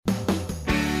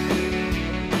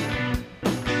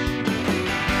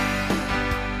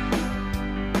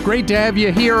Great to have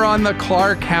you here on the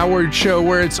Clark Howard Show,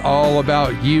 where it's all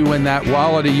about you and that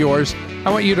wallet of yours. I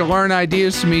want you to learn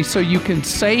ideas from me so you can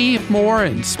save more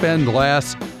and spend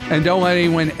less, and don't let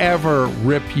anyone ever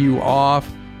rip you off.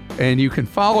 And you can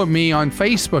follow me on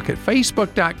Facebook at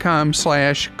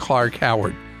facebook.com/Clark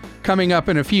Howard. Coming up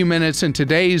in a few minutes in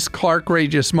today's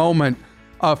Clarkrageous moment,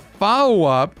 a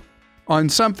follow-up on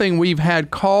something we've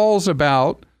had calls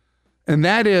about, and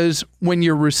that is when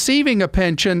you're receiving a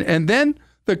pension and then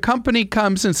the company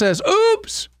comes and says,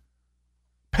 oops,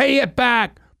 pay it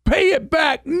back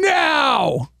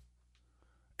now.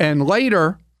 And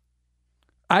later,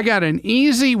 I got an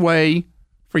easy way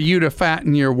for you to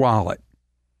fatten your wallet.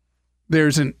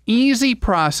 There's an easy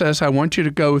process I want you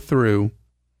to go through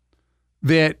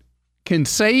that can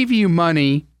save you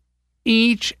money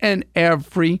each and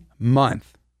every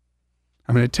month.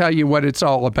 I'm going to tell you what it's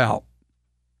all about.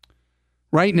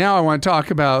 Right now, I want to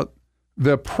talk about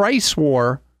the price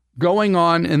war going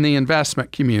on in the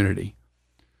investment community.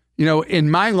 You know,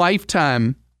 in my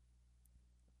lifetime,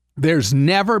 there's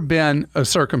never been a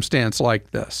circumstance like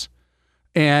this.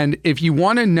 And if you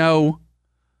want to know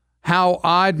how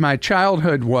odd my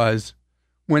childhood was,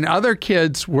 when other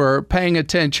kids were paying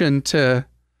attention to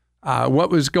what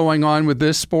was going on with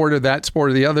this sport or that sport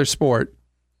or the other sport,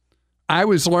 I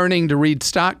was learning to read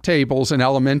stock tables in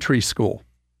elementary school.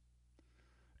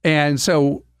 And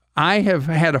so I have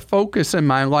had a focus in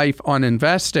my life on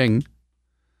investing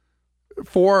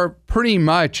for pretty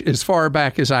much as far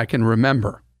back as I can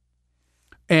remember.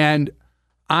 And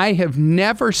I have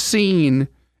never seen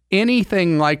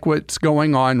anything like what's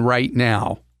going on right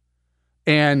now.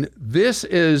 And this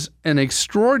is an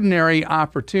extraordinary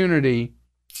opportunity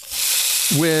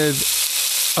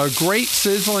with a great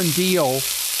sizzling deal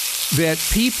that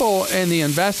people in the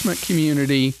investment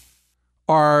community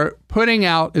are putting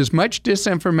out as much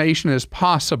disinformation as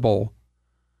possible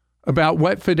about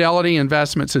what Fidelity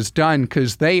Investments has done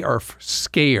because they are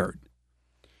scared.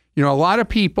 You know, a lot of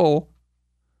people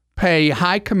pay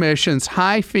high commissions,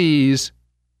 high fees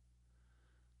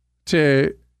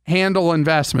to handle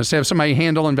investments, to have somebody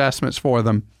handle investments for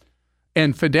them.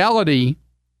 And Fidelity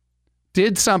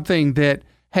did something that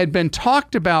had been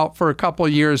talked about for a couple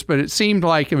of years, but it seemed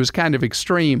like it was kind of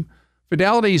extreme.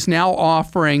 Fidelity is now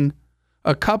offering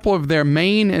a couple of their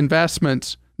main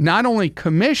investments not only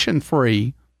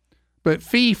commission-free, but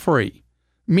fee-free,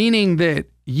 meaning that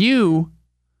you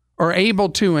are able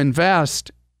to invest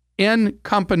in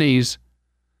companies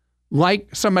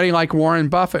like somebody like Warren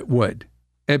Buffett would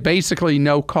at basically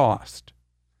no cost.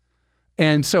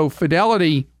 And so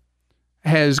Fidelity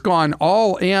has gone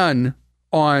all in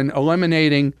on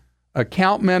eliminating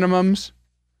account minimums,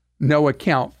 no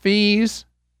account fees,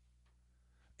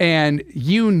 and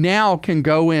you now can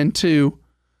go into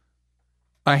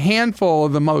a handful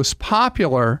of the most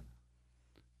popular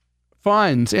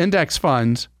funds, index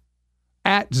funds,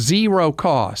 at zero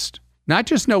cost. Not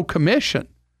just no commission,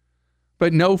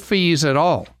 but no fees at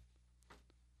all.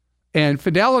 And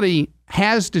Fidelity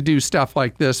has to do stuff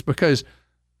like this because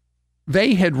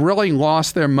they had really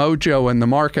lost their mojo in the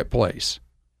marketplace,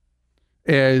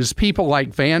 as people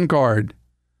like Vanguard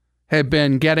have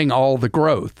been getting all the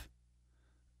growth.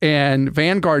 And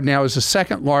Vanguard now is the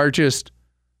second largest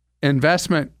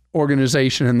investment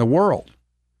organization in the world.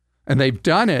 And they've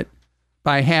done it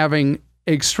by having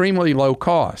extremely low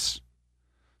costs.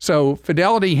 So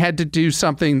Fidelity had to do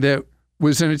something that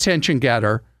was an attention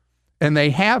getter, and they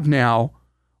have now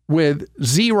with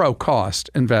zero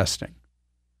cost investing.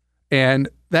 And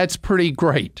that's pretty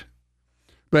great.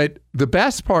 But the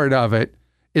best part of it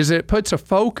is it puts a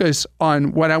focus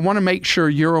on what I want to make sure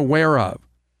you're aware of.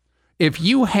 If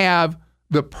you have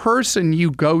the person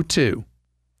you go to,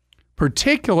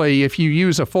 particularly if you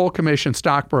use a full commission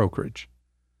stock brokerage,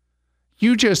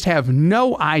 you just have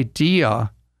no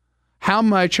idea how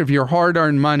much of your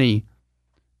hard-earned money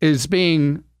is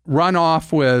being run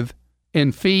off with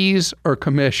in fees or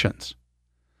commissions.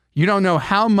 You don't know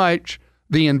how much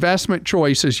the investment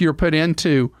choices you're put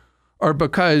into are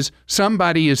because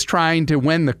somebody is trying to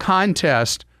win the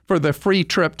contest for the free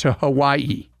trip to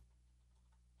Hawaii.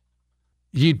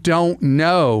 You don't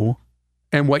know,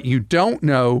 and what you don't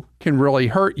know can really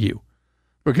hurt you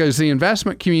because the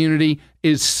investment community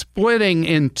is splitting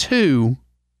in two,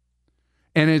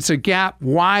 and it's a gap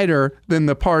wider than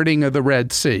the parting of the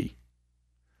Red Sea.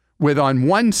 With on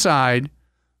one side,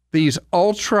 these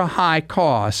ultra high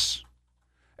costs,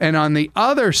 and on the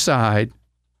other side,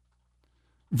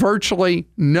 virtually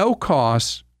no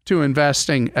costs to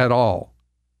investing at all.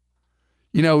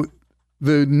 You know,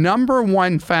 the number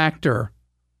one factor,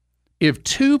 if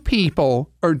two people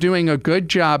are doing a good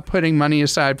job putting money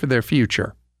aside for their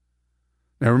future,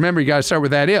 Now remember, you got to start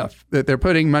with that if, that they're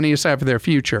putting money aside for their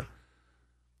future.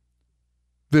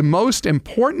 The most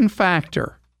important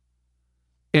factor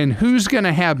in who's going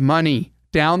to have money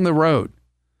down the road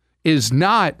is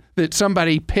not that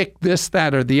somebody picked this,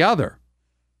 that, or the other.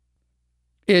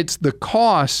 It's the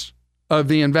cost of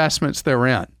the investments they're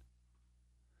in.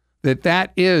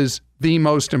 That is the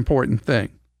most important thing.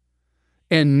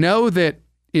 And know that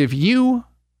if you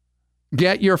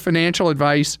get your financial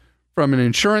advice from an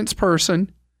insurance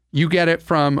person, you get it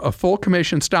from a full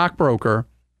commission stockbroker,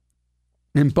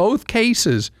 in both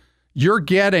cases, you're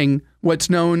getting what's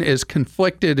known as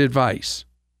conflicted advice.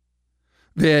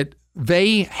 That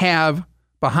they have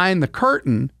behind the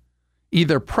curtain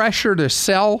either pressure to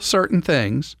sell certain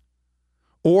things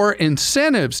or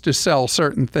incentives to sell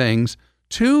certain things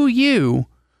to you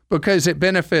because it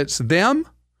benefits them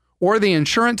or the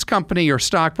insurance company or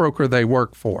stockbroker they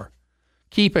work for.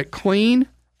 Keep it clean,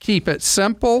 keep it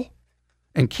simple,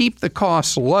 and keep the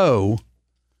costs low.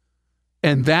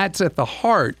 And that's at the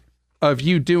heart of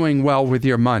you doing well with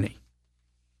your money.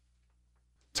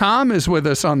 Tom is with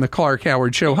us on the Clark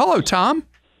Howard Show. Hello, Tom.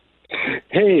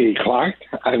 Hey, Clark.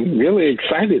 I'm really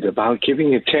excited about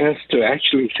giving a chance to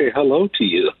actually say hello to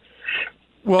you.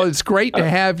 Well, it's great to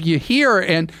have you here,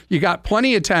 and you got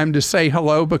plenty of time to say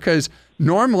hello because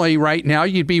normally right now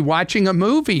you'd be watching a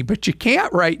movie, but you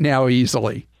can't right now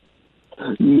easily.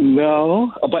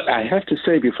 No, but I have to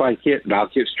say before I'll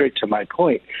get straight to my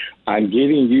point, I'm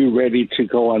getting you ready to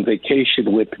go on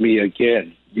vacation with me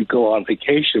again. You go on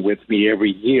vacation with me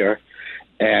every year,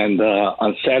 and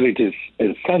on Saturdays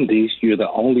and Sundays, you're the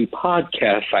only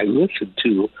podcast I listen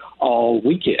to all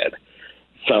weekend.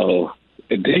 So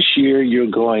this year, you're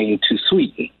going to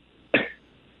Sweden.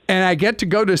 And I get to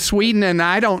go to Sweden, and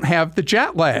I don't have the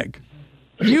jet lag.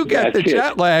 You get the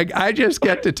jet lag. I just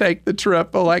get to take the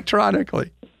trip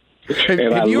electronically.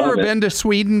 Have you ever been to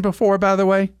Sweden before, by the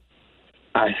way?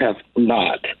 I have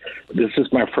not. This is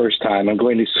my first time. I'm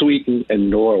going to Sweden and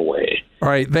Norway. All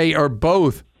right. They are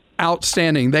both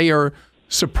outstanding. They are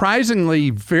surprisingly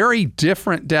very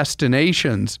different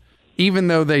destinations, even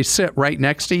though they sit right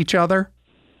next to each other.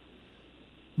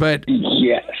 But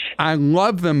yes, I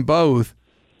love them both,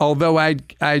 although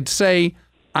I'd say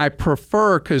I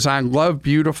prefer, because I love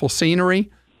beautiful scenery,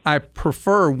 I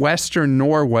prefer Western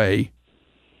Norway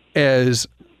as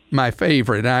my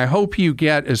favorite. And I hope you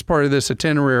get, as part of this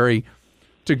itinerary,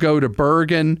 to go to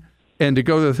Bergen and to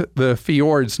go to the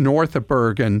fjords north of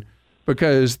Bergen,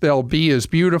 because they'll be as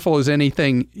beautiful as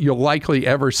anything you'll likely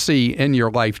ever see in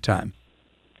your lifetime.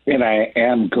 And I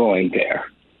am going there,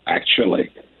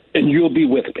 actually. And you'll be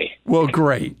with me. Well,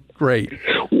 great.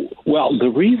 Well,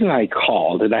 the reason I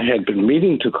called, and I had been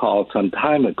meaning to call some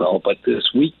time ago, but this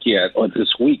week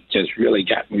just really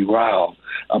got me riled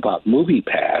about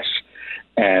MoviePass.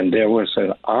 And there was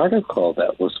an article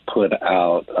that was put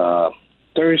out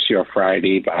Thursday or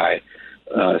Friday by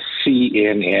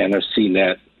CNN or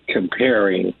CNET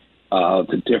comparing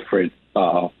the different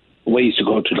ways to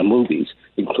go to the movies,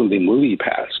 including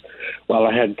MoviePass. Well,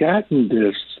 I had gotten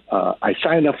this. I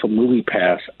signed up for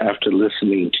MoviePass after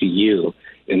listening to you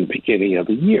in the beginning of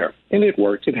the year, and it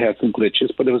worked. It had some glitches,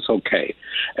 but it was okay.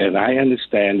 And I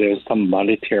understand there's some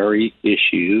monetary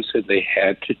issues, and they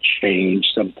had to change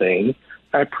some things.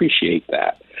 I appreciate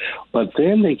that. But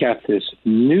then they got this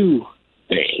new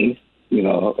thing,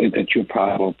 that you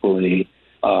probably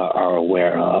are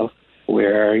aware of,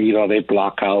 where, they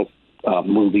block out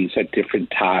movies at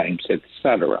different times,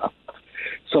 etc.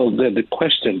 So then the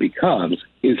question becomes,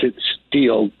 is it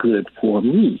still good for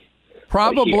me?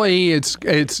 Probably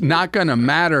it's not going to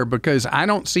matter, because I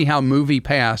don't see how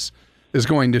MoviePass is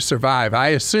going to survive. I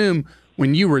assume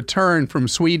when you return from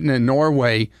Sweden and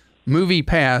Norway,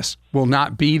 MoviePass will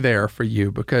not be there for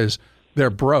you because they're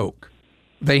broke.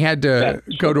 They had to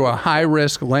go to a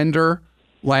high-risk lender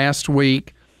last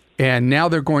week, and now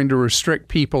they're going to restrict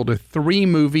people to 3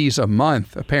 movies a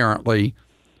month, apparently,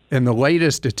 in the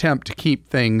latest attempt to keep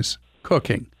things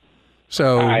cooking.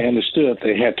 So I understood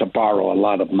they had to borrow a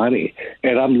lot of money.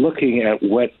 And I'm looking at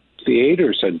what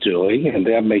theaters are doing, and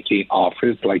they're making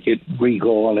offers like at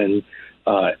Regal and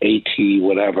AT,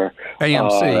 whatever.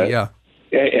 AMC, yeah.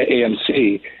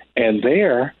 AMC. And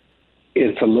there,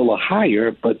 it's a little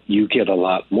higher, but you get a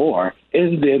lot more.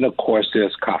 And then, of course,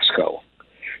 there's Costco.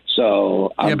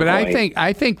 So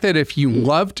I think that if you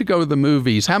love to go to the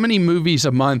movies, how many movies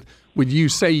a month would you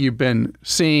say you've been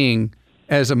seeing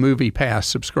as a MoviePass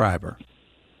subscriber?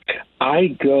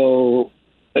 I go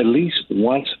at least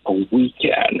once a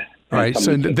weekend. All right,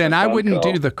 so then I wouldn't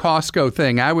do the Costco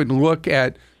thing. I would look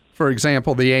at, for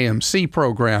example, the AMC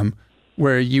program,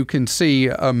 where you can see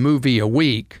a movie a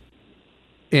week,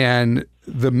 and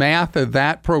the math of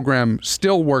that program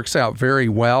still works out very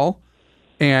well.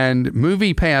 And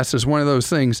MoviePass is one of those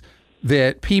things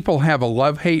that people have a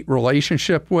love-hate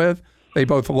relationship with. They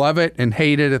both love it and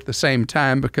hate it at the same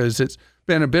time because it's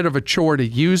been a bit of a chore to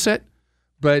use it,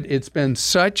 but it's been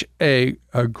such a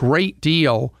great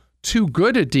deal, too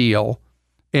good a deal,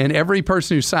 and every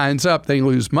person who signs up, they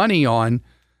lose money on,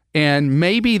 and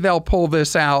maybe they'll pull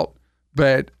this out,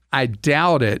 but I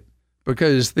doubt it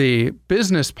because the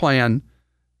business plan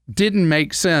didn't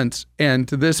make sense and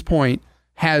to this point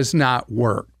has not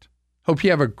worked. Hope you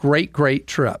have a great, great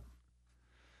trip.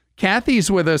 Kathy's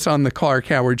with us on the Clark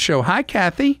Howard Show. Hi,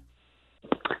 Kathy.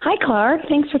 Hi, Clark.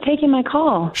 Thanks for taking my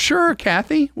call. Sure,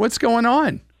 Kathy. What's going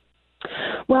on?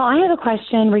 Well, I have a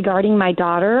question regarding my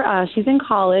daughter. She's in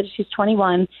college. She's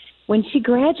 21. When she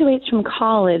graduates from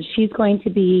college, she's going to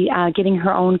be getting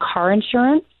her own car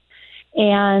insurance.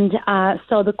 And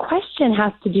so the question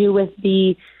has to do with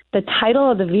the title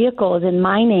of the vehicle is in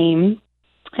my name.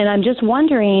 And I'm just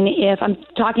wondering if I'm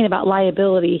talking about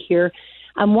liability here.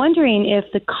 I'm wondering if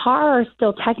the car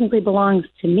still technically belongs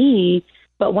to me,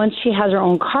 but once she has her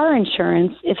own car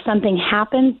insurance, if something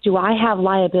happens, do I have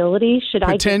liability?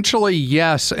 Potentially,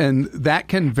 yes, and that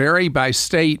can vary by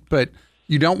state, but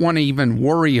you don't want to even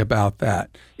worry about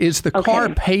that. Is the car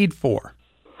paid for?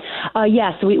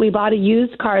 Yes, we bought a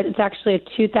used car. It's actually a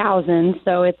 2000,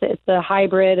 so it's a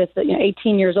hybrid. It's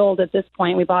 18 years old at this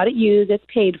point. We bought it used. It's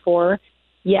paid for.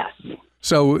 Yes.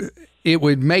 So it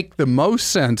would make the most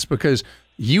sense because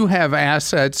you have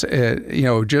assets,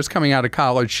 just coming out of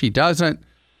college. She doesn't.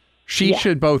 She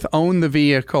should both own the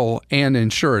vehicle and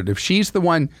insure it. If she's the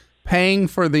one paying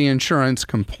for the insurance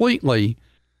completely,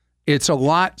 it's a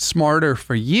lot smarter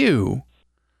for you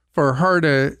for her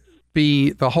to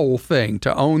be the whole thing,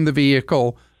 to own the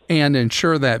vehicle and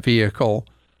insure that vehicle,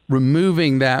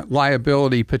 removing that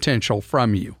liability potential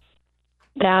from you.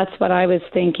 That's what I was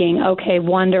thinking. Okay,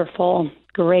 wonderful.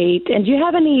 Great. And do you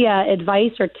have any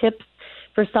advice or tips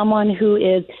for someone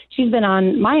she's been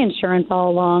on my insurance all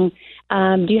along.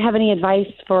 Do you have any advice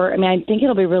I think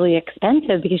it'll be really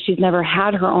expensive because she's never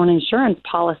had her own insurance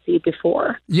policy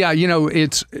before. Yeah,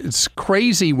 it's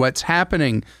crazy what's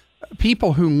happening.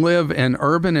 People who live in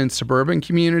urban and suburban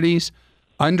communities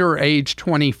under age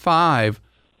 25,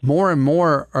 more and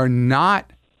more are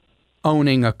not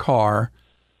owning a car,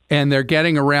 and they're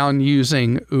getting around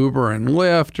using Uber and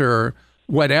Lyft or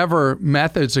whatever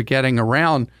methods of getting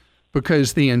around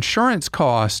because the insurance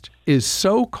cost is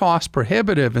so cost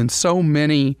prohibitive in so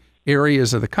many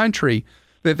areas of the country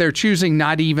that they're choosing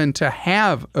not even to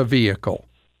have a vehicle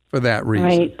for that reason.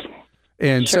 Right.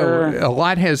 And Sure. so a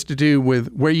lot has to do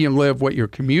with where you live, what your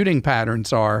commuting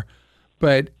patterns are.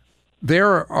 But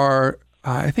there are,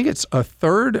 I think it's a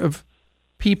third of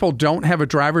people don't have a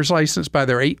driver's license by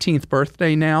their 18th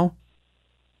birthday now.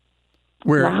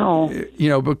 Wow.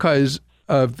 Because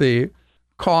of the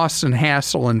costs and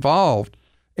hassle involved.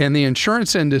 And the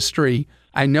insurance industry,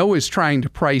 I know, is trying to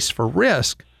price for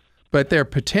risk, but they're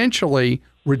potentially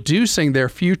reducing their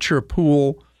future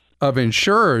pool of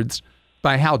insureds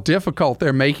by how difficult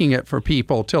they're making it for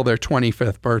people till their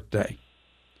 25th birthday.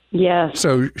 Yes.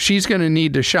 So she's going to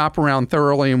need to shop around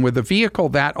thoroughly. And with a vehicle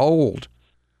that old,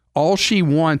 all she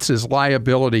wants is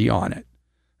liability on it.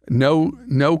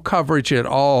 No coverage at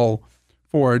all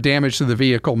for damage to the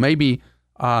vehicle. Maybe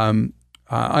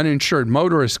uninsured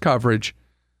motorist coverage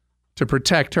to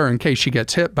protect her in case she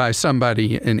gets hit by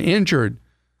somebody and injured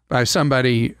by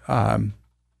somebody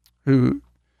who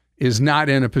is not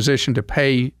in a position to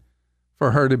pay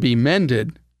for her to be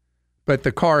mended. But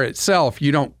the car itself,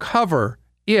 you don't cover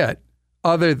it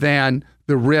other than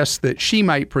the risk that she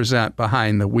might present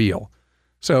behind the wheel.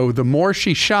 So the more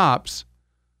she shops,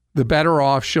 the better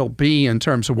off she'll be in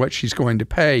terms of what she's going to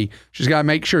pay. She's got to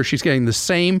make sure she's getting the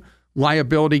same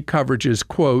liability coverages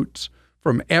quotes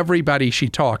from everybody she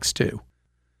talks to.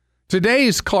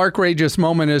 Today's Clarkrageous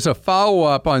moment is a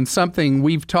follow-up on something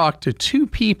we've talked to two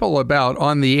people about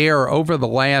on the air over the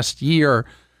last year.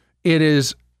 It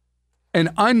is an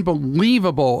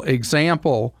unbelievable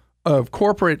example of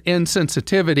corporate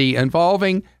insensitivity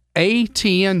involving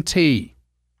AT&T.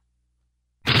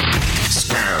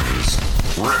 Scams,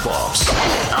 rip-offs,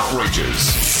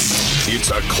 outrages. It's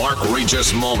a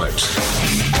Clarkrageous moment.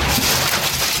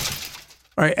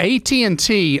 All right,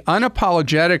 AT&T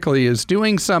unapologetically is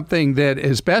doing something that,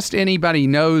 as best anybody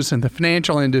knows in the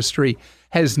financial industry,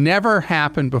 has never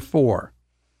happened before.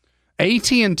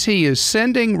 AT&T is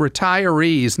sending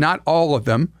retirees, not all of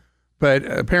them, but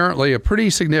apparently a pretty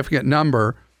significant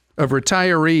number of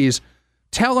retirees,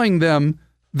 telling them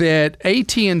that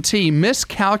AT&T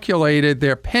miscalculated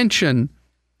their pension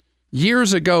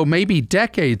years ago, maybe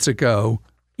decades ago,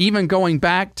 even going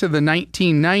back to the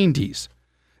 1990s,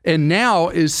 and now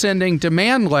is sending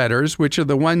demand letters, which are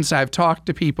the ones I've talked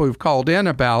to people who've called in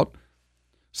about,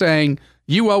 saying,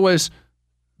 you owe us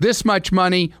this much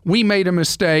money, we made a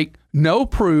mistake, no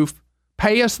proof,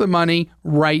 pay us the money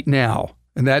right now.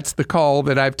 And that's the call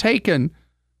that I've taken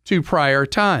to prior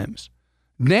times.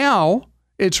 Now,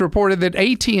 it's reported that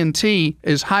AT&T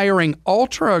is hiring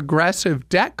ultra-aggressive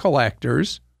debt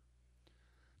collectors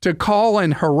to call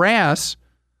and harass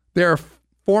their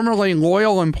formerly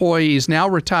loyal employees, now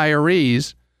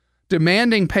retirees,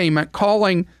 demanding payment,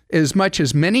 calling as much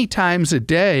as many times a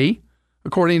day,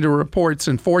 according to reports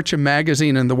in Fortune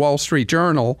magazine and the Wall Street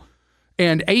Journal.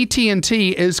 And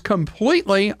AT&T is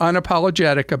completely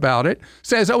unapologetic about it,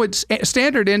 says, oh, it's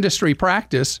standard industry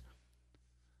practice.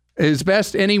 As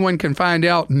best anyone can find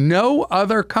out, no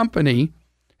other company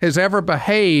has ever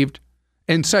behaved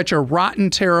in such a rotten,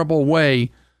 terrible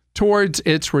way towards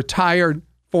its retired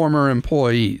former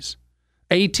employees.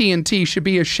 AT&T should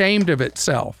be ashamed of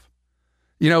itself.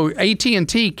 You know,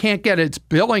 AT&T can't get its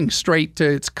billing straight to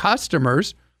its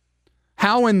customers.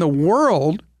 How in the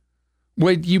world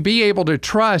would you be able to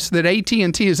trust that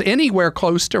AT&T is anywhere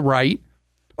close to right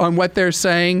on what they're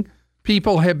saying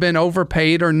people have been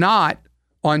overpaid or not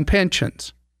on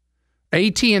pensions?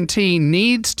 AT&T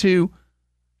needs to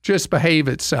just behave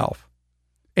itself.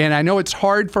 And I know it's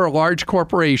hard for a large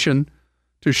corporation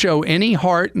to show any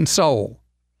heart and soul,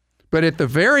 but at the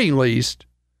very least,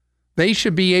 they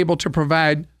should be able to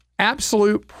provide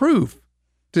absolute proof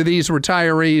to these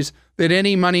retirees that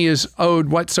any money is owed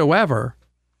whatsoever,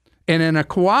 and in a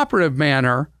cooperative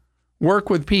manner, work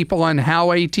with people on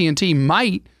how AT&T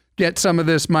might get some of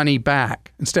this money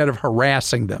back instead of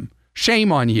harassing them.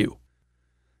 Shame on you.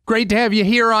 Great to have you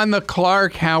here on the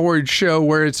Clark Howard Show,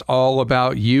 where it's all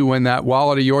about you and that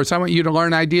wallet of yours. I want you to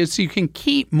learn ideas so you can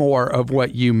keep more of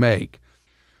what you make.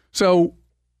 So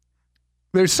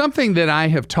there's something that I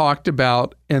have talked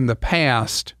about in the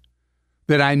past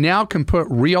that I now can put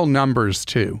real numbers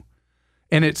to,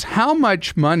 and it's how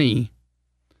much money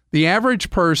the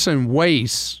average person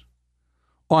wastes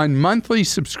on monthly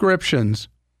subscriptions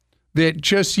that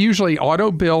just usually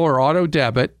auto bill or auto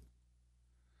debit,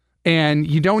 and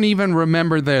you don't even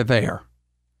remember they're there.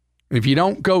 If you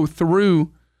don't go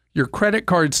through your credit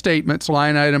card statements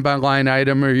line item by line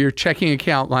item or your checking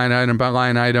account line item by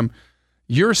line item,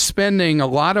 you're spending a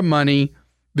lot of money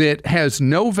that has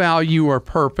no value or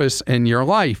purpose in your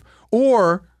life.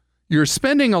 Or you're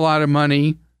spending a lot of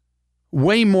money,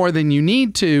 way more than you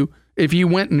need to, if you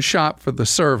went and shopped for the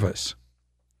service.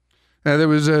 Now, there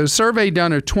was a survey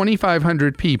done of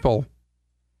 2,500 people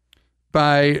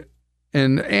by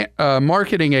a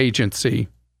marketing agency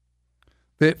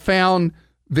that found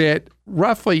that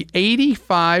roughly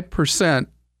 85%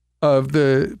 of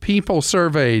the people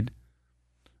surveyed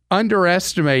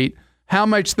underestimate how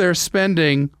much they're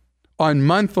spending on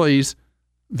monthlies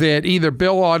that either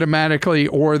bill automatically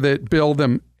or that bill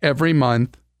them every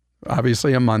month,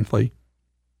 obviously a monthly.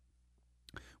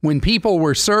 When people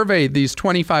were surveyed, these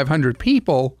 2,500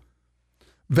 people,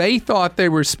 they thought they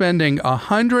were spending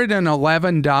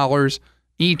 $111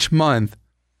 each month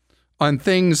on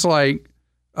things like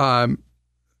pay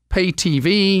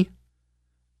TV,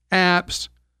 apps,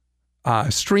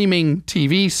 streaming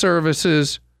TV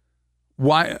services,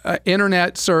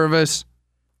 internet service,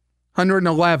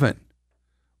 111.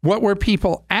 What were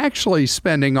people actually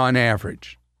spending on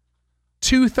average?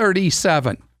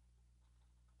 $237.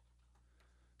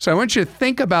 So I want you to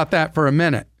think about that for a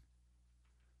minute.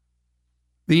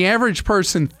 The average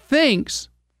person thinks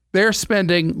they're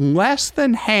spending less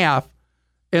than half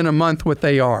in a month what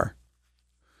they are.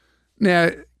 Now,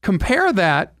 compare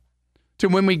that to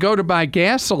when we go to buy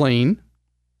gasoline,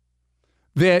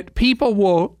 that people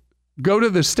will go to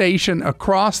the station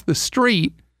across the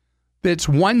street that's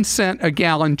 1 cent a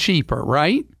gallon cheaper,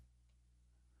 right?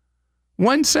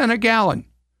 1 cent a gallon.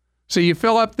 So you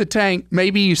fill up the tank,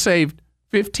 maybe you saved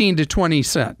 15 to 20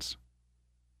 cents.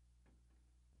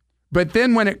 But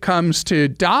then when it comes to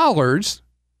dollars,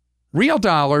 real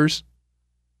dollars,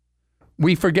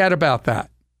 we forget about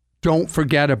that. Don't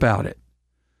forget about it.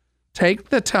 Take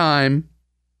the time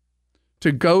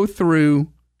to go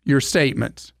through your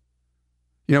statements.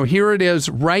 You know, here it is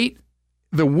right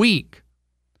the week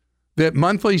that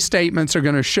monthly statements are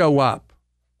going to show up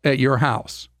at your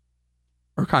house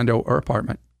or condo or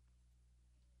apartment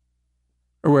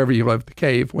or wherever you live, the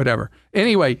cave, whatever.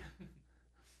 Anyway,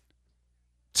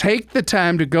 take the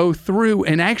time to go through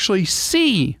and actually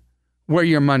see where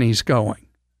your money's going.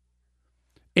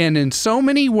 And in so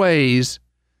many ways,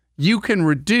 you can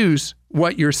reduce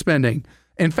what you're spending.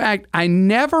 In fact, I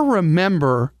never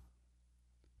remember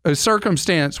a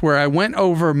circumstance where I went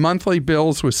over monthly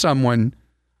bills with someone,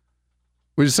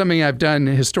 which is something I've done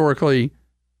historically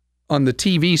on the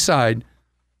TV side.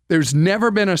 There's never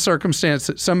been a circumstance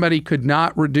that somebody could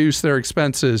not reduce their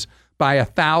expenses by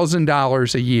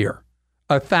 $1,000 a year.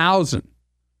 $1,000.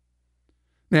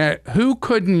 Now, who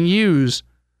couldn't use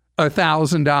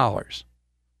 $1,000?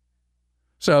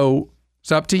 So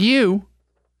it's up to you.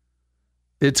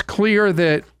 It's clear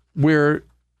that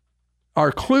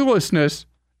our cluelessness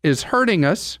is hurting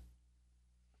us.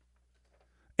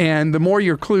 And the more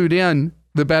you're clued in,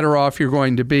 the better off you're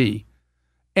going to be.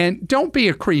 And don't be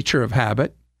a creature of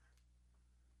habit.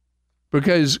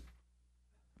 Because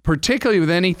particularly with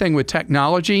anything with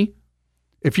technology,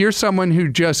 if you're someone who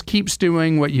just keeps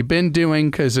doing what you've been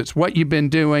doing because it's what you've been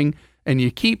doing and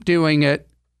you keep doing it,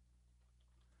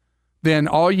 then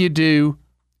all you do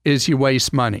is you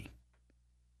waste money.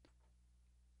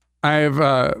 I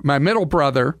have my middle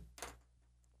brother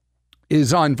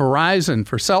is on Verizon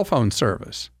for cell phone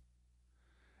service.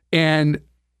 And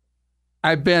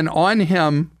I've been on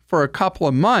him for a couple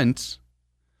of months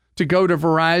to go to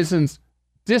Verizon's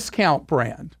discount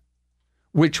brand,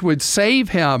 which would save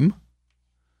him,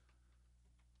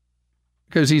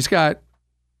 because he's got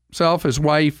himself, his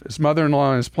wife, his mother-in-law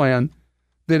on his plan,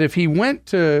 that if he went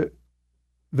to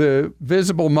the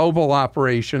Visible mobile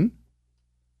operation,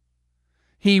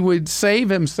 he would save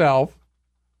himself,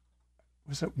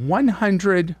 was it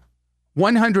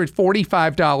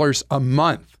 $145 a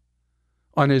month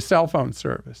on his cell phone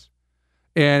service.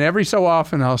 And every so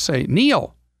often I'll say,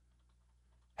 Neil,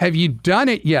 have you done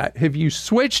it yet? Have you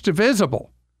switched to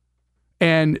Visible?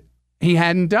 And he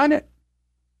hadn't done it.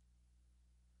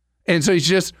 And so he's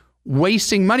just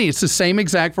wasting money. It's the same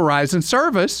exact Verizon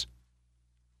service,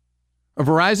 a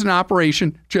Verizon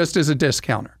operation, just as a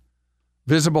discounter.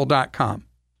 Visible.com.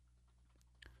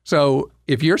 So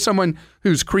if you're someone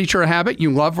who's creature of habit,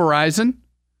 you love Verizon,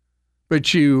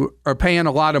 but you are paying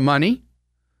a lot of money,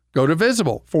 go to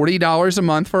Visible. $40 a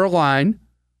month for a line,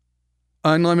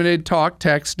 unlimited talk,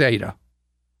 text, data.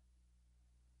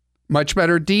 Much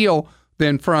better deal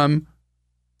than from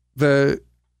the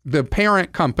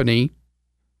parent company.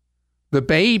 The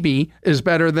baby is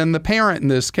better than the parent in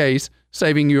this case,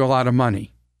 saving you a lot of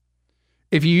money.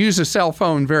 If you use a cell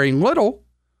phone very little,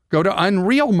 go to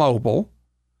Unreal Mobile.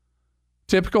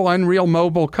 Typical Unreal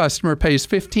Mobile customer pays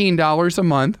 $15 a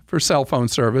month for cell phone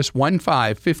service,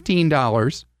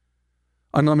 $15.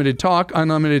 Unlimited talk,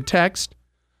 unlimited text,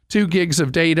 2 gigs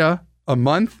of data a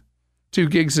month. 2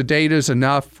 gigs of data is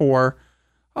enough for,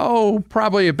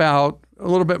 probably about a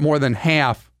little bit more than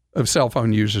half of cell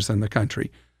phone users in the country.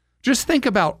 Just think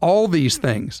about all these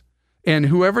things. And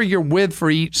whoever you're with for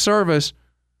each service,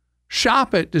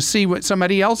 shop it to see what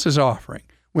somebody else is offering.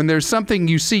 When there's something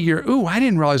you see, I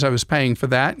didn't realize I was paying for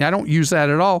that. And I don't use that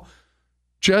at all.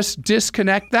 Just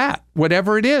disconnect that,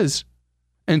 whatever it is,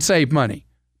 and save money.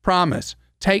 Promise.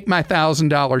 Take my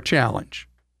 $1,000 challenge.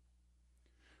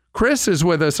 Chris is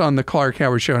with us on the Clark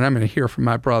Howard Show, and I'm going to hear from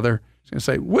my brother. He's going to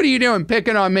say, what are you doing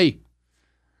picking on me?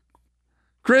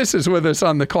 Chris is with us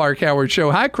on the Clark Howard Show.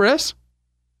 Hi, Chris.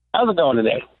 How's it going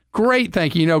today? Great,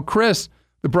 thank you. You know, Chris,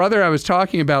 the brother I was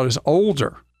talking about, is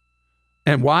older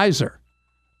and wiser.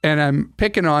 And I'm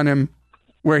picking on him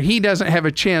where he doesn't have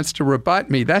a chance to rebut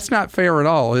me. That's not fair at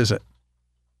all, is it?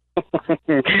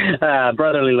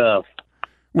 Brotherly love.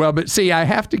 Well, but see, I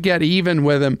have to get even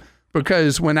with him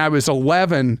because when I was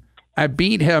 11, I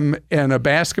beat him in a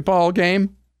basketball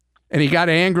game, and he got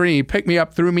angry, and he picked me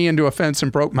up, threw me into a fence,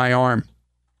 and broke my arm.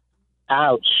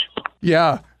 Ouch.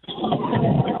 Yeah.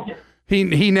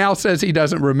 He now says he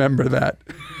doesn't remember that.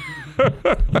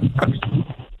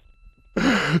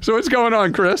 So what's going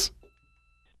on, Chris?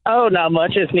 Oh, not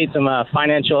much. Just need some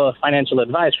financial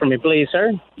advice from you, please,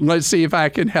 sir. Let's see if I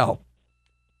can help.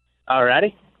 All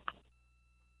righty.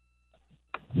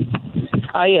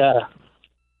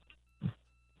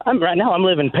 I'm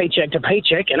living paycheck to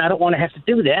paycheck, and I don't want to have to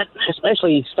do that,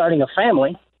 especially starting a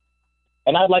family.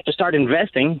 And I'd like to start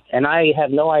investing, and I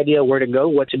have no idea where to go,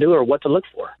 what to do, or what to look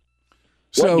for.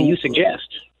 What do you suggest?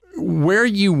 Where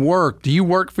you work, do you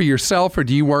work for yourself or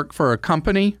do you work for a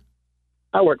company?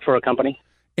 I work for a company.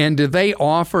 And do they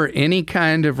offer any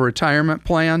kind of retirement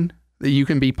plan that you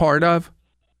can be part of?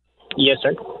 Yes,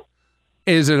 sir.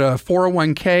 Is it a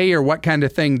 401k or what kind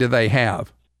of thing do they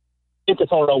have? It's a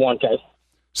 401k.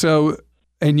 So,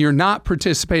 and you're not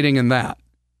participating in that?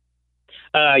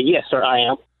 Yes, sir, I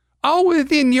am. Oh,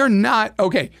 then you're not.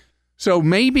 Okay. So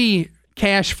maybe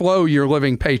cash flow, you're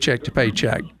living paycheck to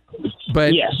paycheck.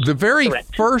 But yes, the very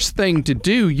correct. first thing to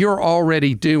do, you're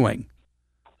already doing.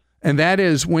 And that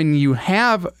is when you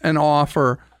have an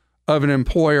offer of an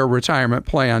employer retirement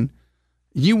plan,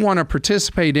 you want to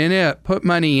participate in it, put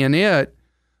money in it,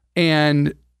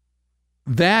 and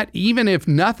that even if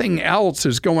nothing else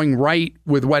is going right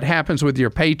with what happens with your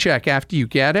paycheck after you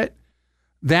get it,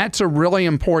 that's a really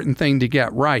important thing to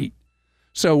get right.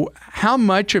 So how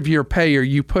much of your pay are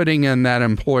you putting in that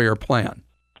employer plan?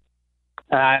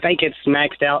 I think it's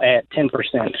maxed out at 10%.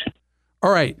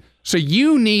 All right. So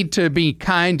you need to be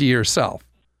kind to yourself,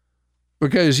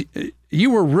 because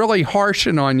you were really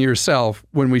harshing on yourself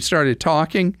when we started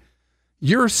talking.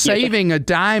 You're saving a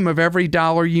dime of every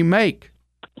dollar you make.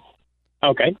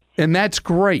 Okay. And that's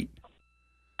great.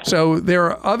 So there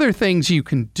are other things you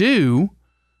can do.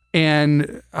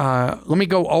 And let me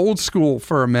go old school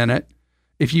for a minute.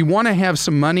 If you want to have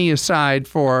some money aside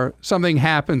for something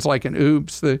happens, like an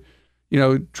oops, the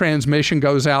transmission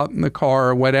goes out in the car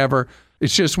or whatever.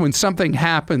 It's just when something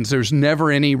happens, there's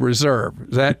never any reserve.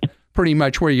 Is that pretty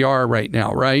much where you are right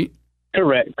now, right?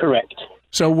 Correct.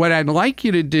 So what I'd like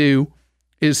you to do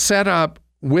is set up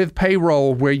with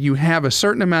payroll where you have a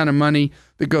certain amount of money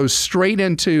that goes straight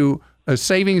into a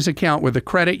savings account with a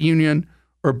credit union,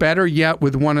 or better yet,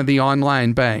 with one of the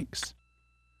online banks.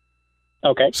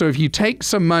 Okay. So if you take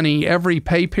some money every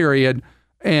pay period,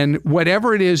 and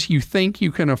whatever it is you think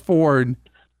you can afford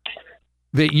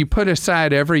that you put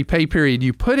aside every pay period,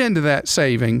 you put into that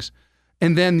savings,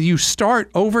 and then you start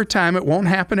over time. It won't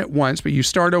happen at once, but you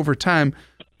start over time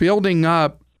building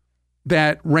up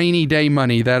that rainy day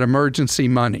money, that emergency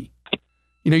money.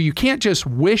 You can't just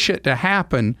wish it to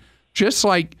happen, just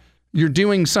like you're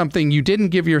doing something you didn't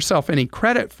give yourself any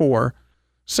credit for,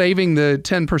 saving the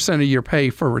 10% of your pay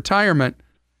for retirement.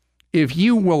 If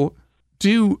you will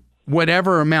do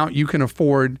whatever amount you can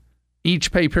afford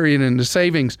each pay period into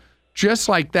savings, just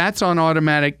like that's on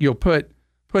automatic, you'll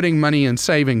putting money in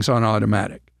savings on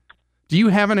automatic. Do you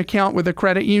have an account with a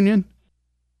credit union?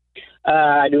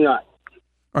 I do not.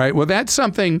 All right. Well, that's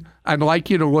something I'd like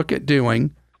you to look at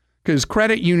doing, because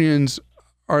credit unions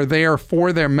are there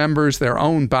for their members. They're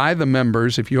owned by the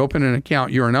members. If you open an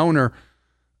account, you're an owner.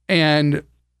 And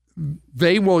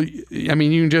they will, you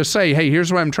can just say, hey,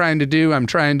 here's what I'm trying to do. I'm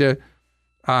trying to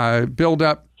build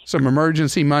up some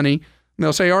emergency money. And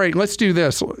they'll say, all right, let's do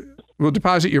this. We'll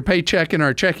deposit your paycheck in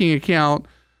our checking account,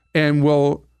 and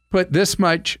we'll put this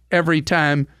much every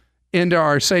time into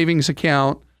our savings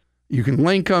account. You can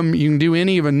link them. You can do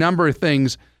any of a number of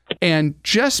things. And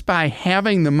just by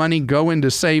having the money go into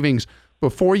savings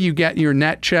before you get your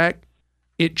net check,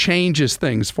 it changes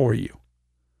things for you,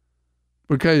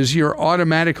 because you're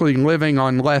automatically living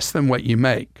on less than what you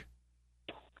make.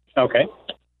 Okay.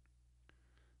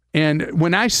 And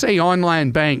when I say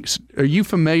online banks, are you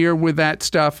familiar with that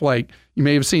stuff? Like, you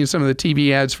may have seen some of the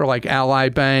TV ads for like Ally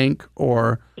Bank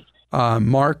or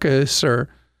Marcus, or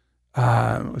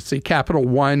Capital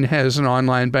One has an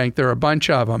online bank. There are a bunch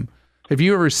of them. Have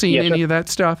you ever seen any of that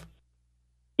stuff?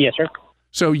 Yes, sir.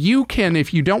 So you can,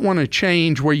 if you don't want to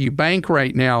change where you bank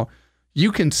right now,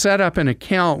 you can set up an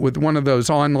account with one of those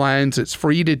onlines. It's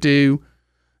free to do,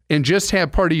 and just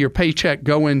have part of your paycheck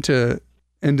go into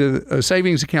a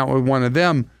savings account with one of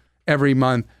them every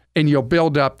month, and you'll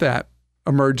build up that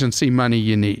emergency money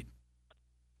you need.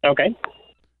 Okay.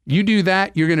 You do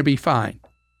that, you're going to be fine.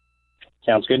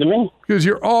 Sounds good to me. Because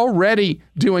you're already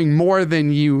doing more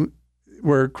than you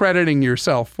were crediting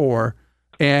yourself for,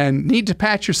 and need to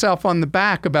pat yourself on the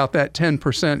back about that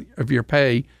 10% of your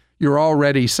pay you're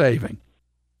already saving.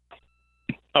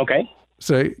 Okay.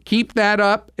 So keep that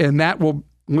up, and that will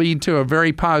lead to a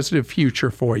very positive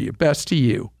future for you. Best to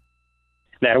you.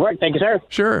 That'll work. Thank you, sir.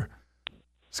 Sure.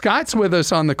 Scott's with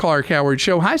us on the Clark Howard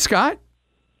Show. Hi, Scott.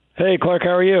 Hey, Clark.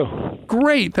 How are you?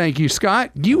 Great. Thank you,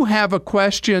 Scott. You have a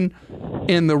question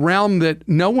in the realm that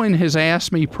no one has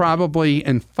asked me probably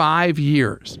in 5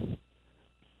 years.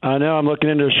 I know. I'm looking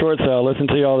into a short sale. I listen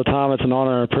to you all the time. It's an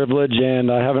honor and a privilege,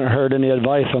 and I haven't heard any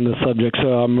advice on this subject, so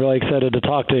I'm really excited to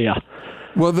talk to you.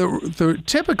 Well,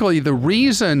 typically the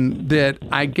reason that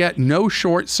I get no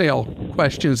short sale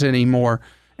questions anymore,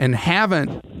 and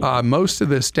haven't most of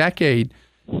this decade,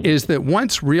 is that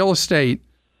once real estate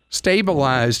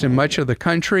stabilized in much of the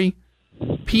country,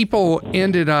 people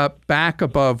ended up back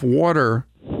above water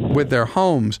with their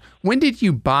homes. When did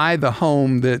you buy the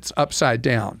home that's upside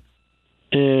down?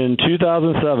 In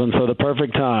 2007, so the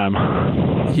perfect time.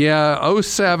 Yeah,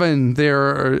 2007. There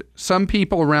are some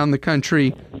people around the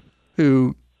country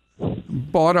who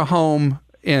bought a home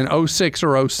in 2006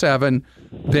 or 2007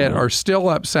 that are still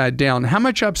upside down. How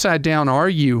much upside down are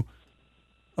you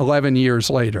 11 years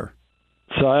later?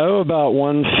 So I owe about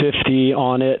 $150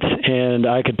 on it, and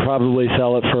I could probably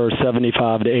sell it for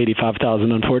 $75,000 to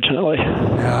 $85,000. Unfortunately.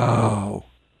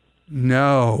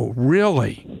 No,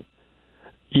 really.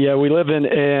 Yeah, we live in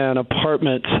an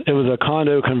apartment. It was a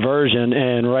condo conversion,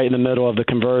 and right in the middle of the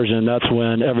conversion, that's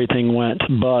when everything went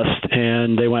bust,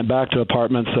 and they went back to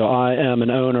apartments. So I am an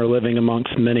owner living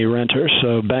amongst many renters,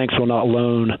 so banks will not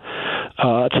loan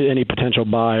to any potential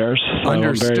buyers. So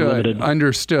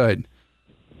Understood.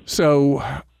 So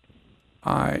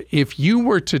if you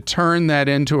were to turn that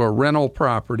into a rental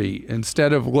property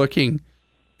instead of looking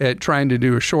at trying to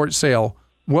do a short sale,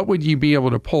 what would you be able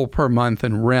to pull per month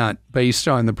in rent based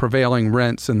on the prevailing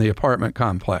rents in the apartment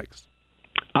complex?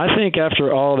 I think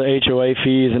after all the HOA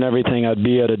fees and everything, I'd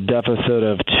be at a deficit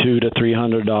of $200 to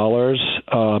 $300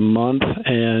 a month,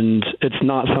 and it's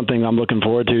not something I'm looking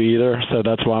forward to either. So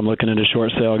that's why I'm looking into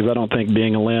short sale, because I don't think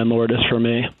being a landlord is for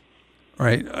me.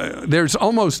 Right. There's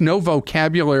almost no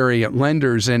vocabulary at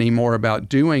lenders anymore about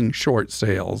doing short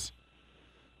sales.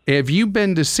 Have you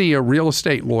been to see a real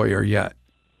estate lawyer yet?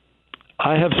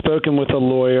 I have spoken with a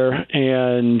lawyer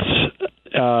and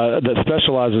that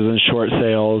specializes in short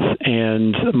sales,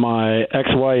 and my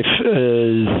ex-wife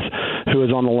who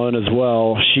is on the loan as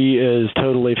well. She is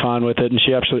totally fine with it, and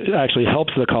she actually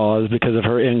helps the cause because of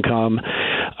her income.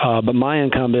 But my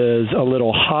income is a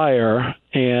little higher,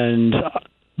 and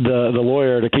the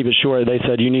lawyer, to keep it short, they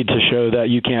said you need to show that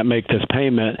you can't make this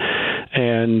payment.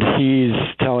 And he's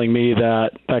telling me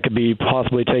that could be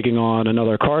possibly taking on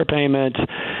another car payment.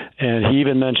 And he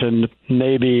even mentioned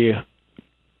maybe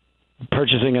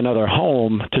purchasing another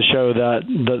home to show that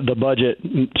the budget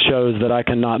shows that I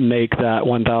cannot make that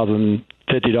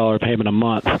 $1,050 payment a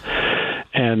month.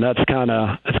 And it's kind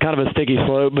of a sticky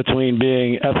slope between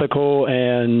being ethical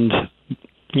and,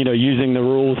 using the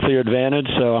rules to your advantage.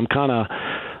 So I'm kind of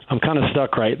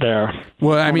stuck right there.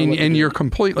 Well, I mean, and you're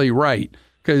completely right.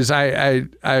 Because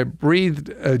I breathed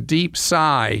a deep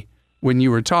sigh when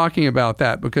you were talking about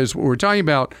that, because what we're talking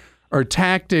about are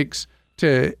tactics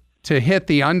to hit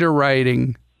the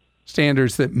underwriting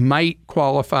standards that might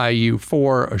qualify you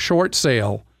for a short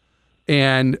sale.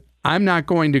 And I'm not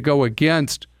going to go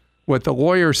against what the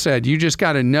lawyer said. You just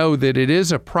got to know that it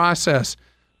is a process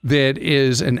that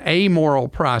is an amoral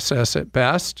process at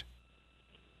best.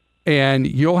 And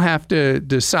you'll have to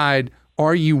decide,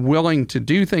 are you willing to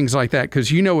do things like that?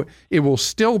 Because it will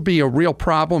still be a real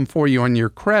problem for you on your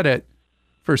credit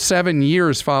for 7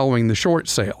 years following the short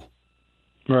sale.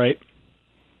 Right.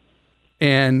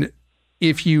 And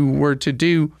if you were to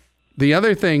do the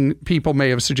other thing people may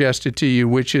have suggested to you,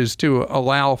 which is to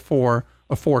allow for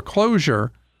a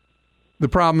foreclosure, the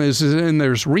problem is then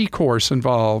there's recourse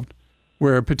involved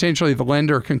where potentially the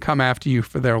lender can come after you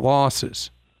for their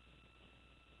losses.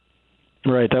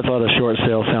 Right. That's why the short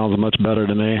sale sounds much better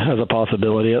to me, as a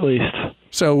possibility at least.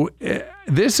 So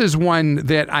this is one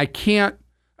that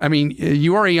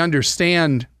you already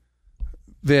understand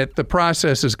that the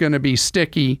process is going to be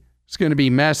sticky, it's going to be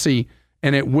messy,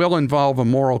 and it will involve a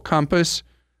moral compass.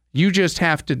 You just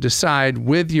have to decide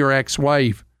with your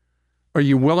ex-wife, are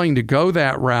you willing to go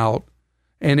that route?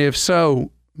 And if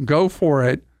so, go for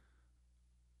it.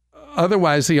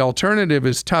 Otherwise, the alternative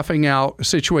is toughing out a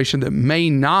situation that may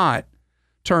not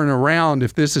turn around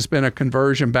if this has been a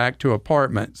conversion back to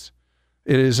apartments.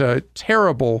 It is a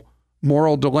terrible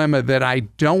moral dilemma that I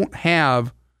don't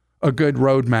have a good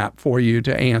roadmap for you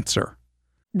to answer.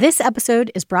 This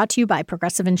episode is brought to you by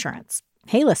Progressive Insurance.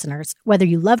 Hey, listeners, whether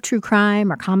you love true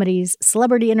crime or comedies,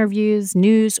 celebrity interviews,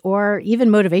 news, or even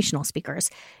motivational speakers,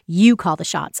 you call the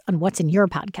shots on what's in your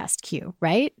podcast queue,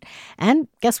 right? And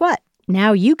guess what?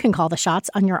 Now you can call the shots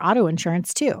on your auto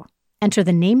insurance, too. Enter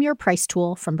the Name Your Price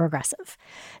tool from Progressive.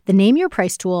 The Name Your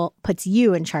Price tool puts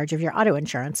you in charge of your auto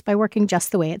insurance by working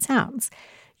just the way it sounds.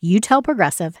 You tell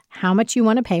Progressive how much you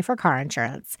want to pay for car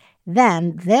insurance.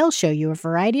 Then they'll show you a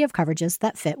variety of coverages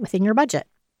that fit within your budget,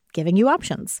 giving you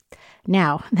options.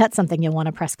 Now, that's something you'll want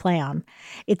to press play on.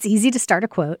 It's easy to start a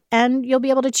quote, and you'll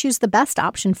be able to choose the best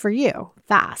option for you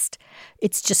fast.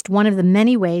 It's just one of the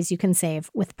many ways you can save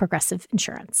with Progressive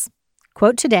Insurance.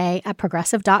 Quote today at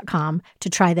Progressive.com to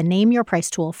try the Name Your Price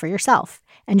tool for yourself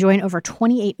and join over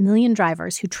 28 million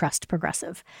drivers who trust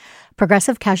Progressive.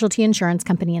 Progressive Casualty Insurance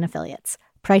Company and Affiliates.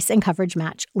 Price and coverage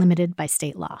match limited by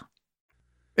state law.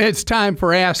 It's time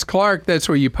for Ask Clark. That's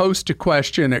where you post a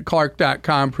question at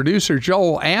Clark.com. Producer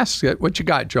Joel asks it. What you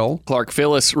got, Joel? Clark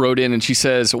Phyllis wrote in and she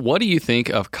says, what do you think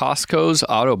of Costco's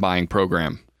auto buying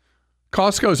program?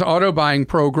 Costco's auto buying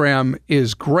program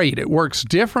is great. It works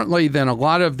differently than a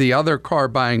lot of the other car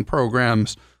buying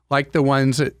programs, like the one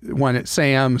at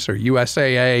Sam's or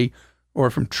USAA or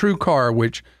from TrueCar,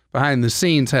 which behind the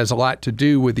scenes has a lot to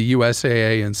do with the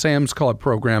USAA and Sam's Club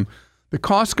program. The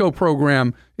Costco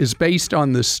program is based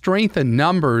on the strength and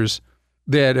numbers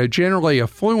that a generally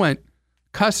affluent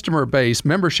customer base,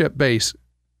 membership base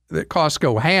that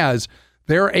Costco has.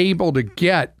 They're able to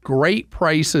get great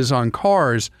prices on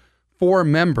cars for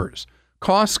members.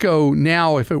 Costco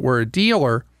now, if it were a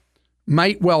dealer,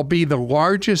 might well be the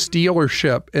largest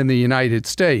dealership in the United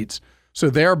States. So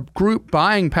their group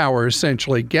buying power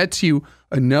essentially gets you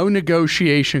a no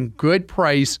negotiation, good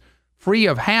price, free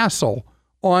of hassle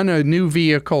on a new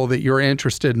vehicle that you're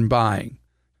interested in buying.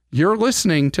 You're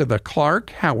listening to The Clark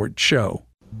Howard Show.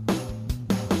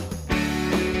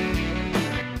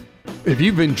 If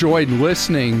you've enjoyed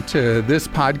listening to this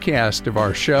podcast of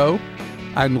our show,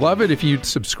 I'd love it if you'd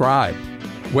subscribe.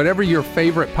 Whatever your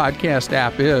favorite podcast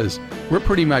app is, we're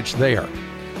pretty much there.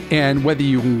 And whether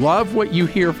you love what you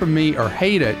hear from me or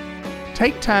hate it,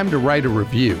 take time to write a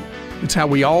review. It's how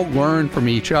we all learn from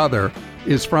each other,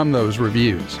 is from those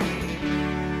reviews.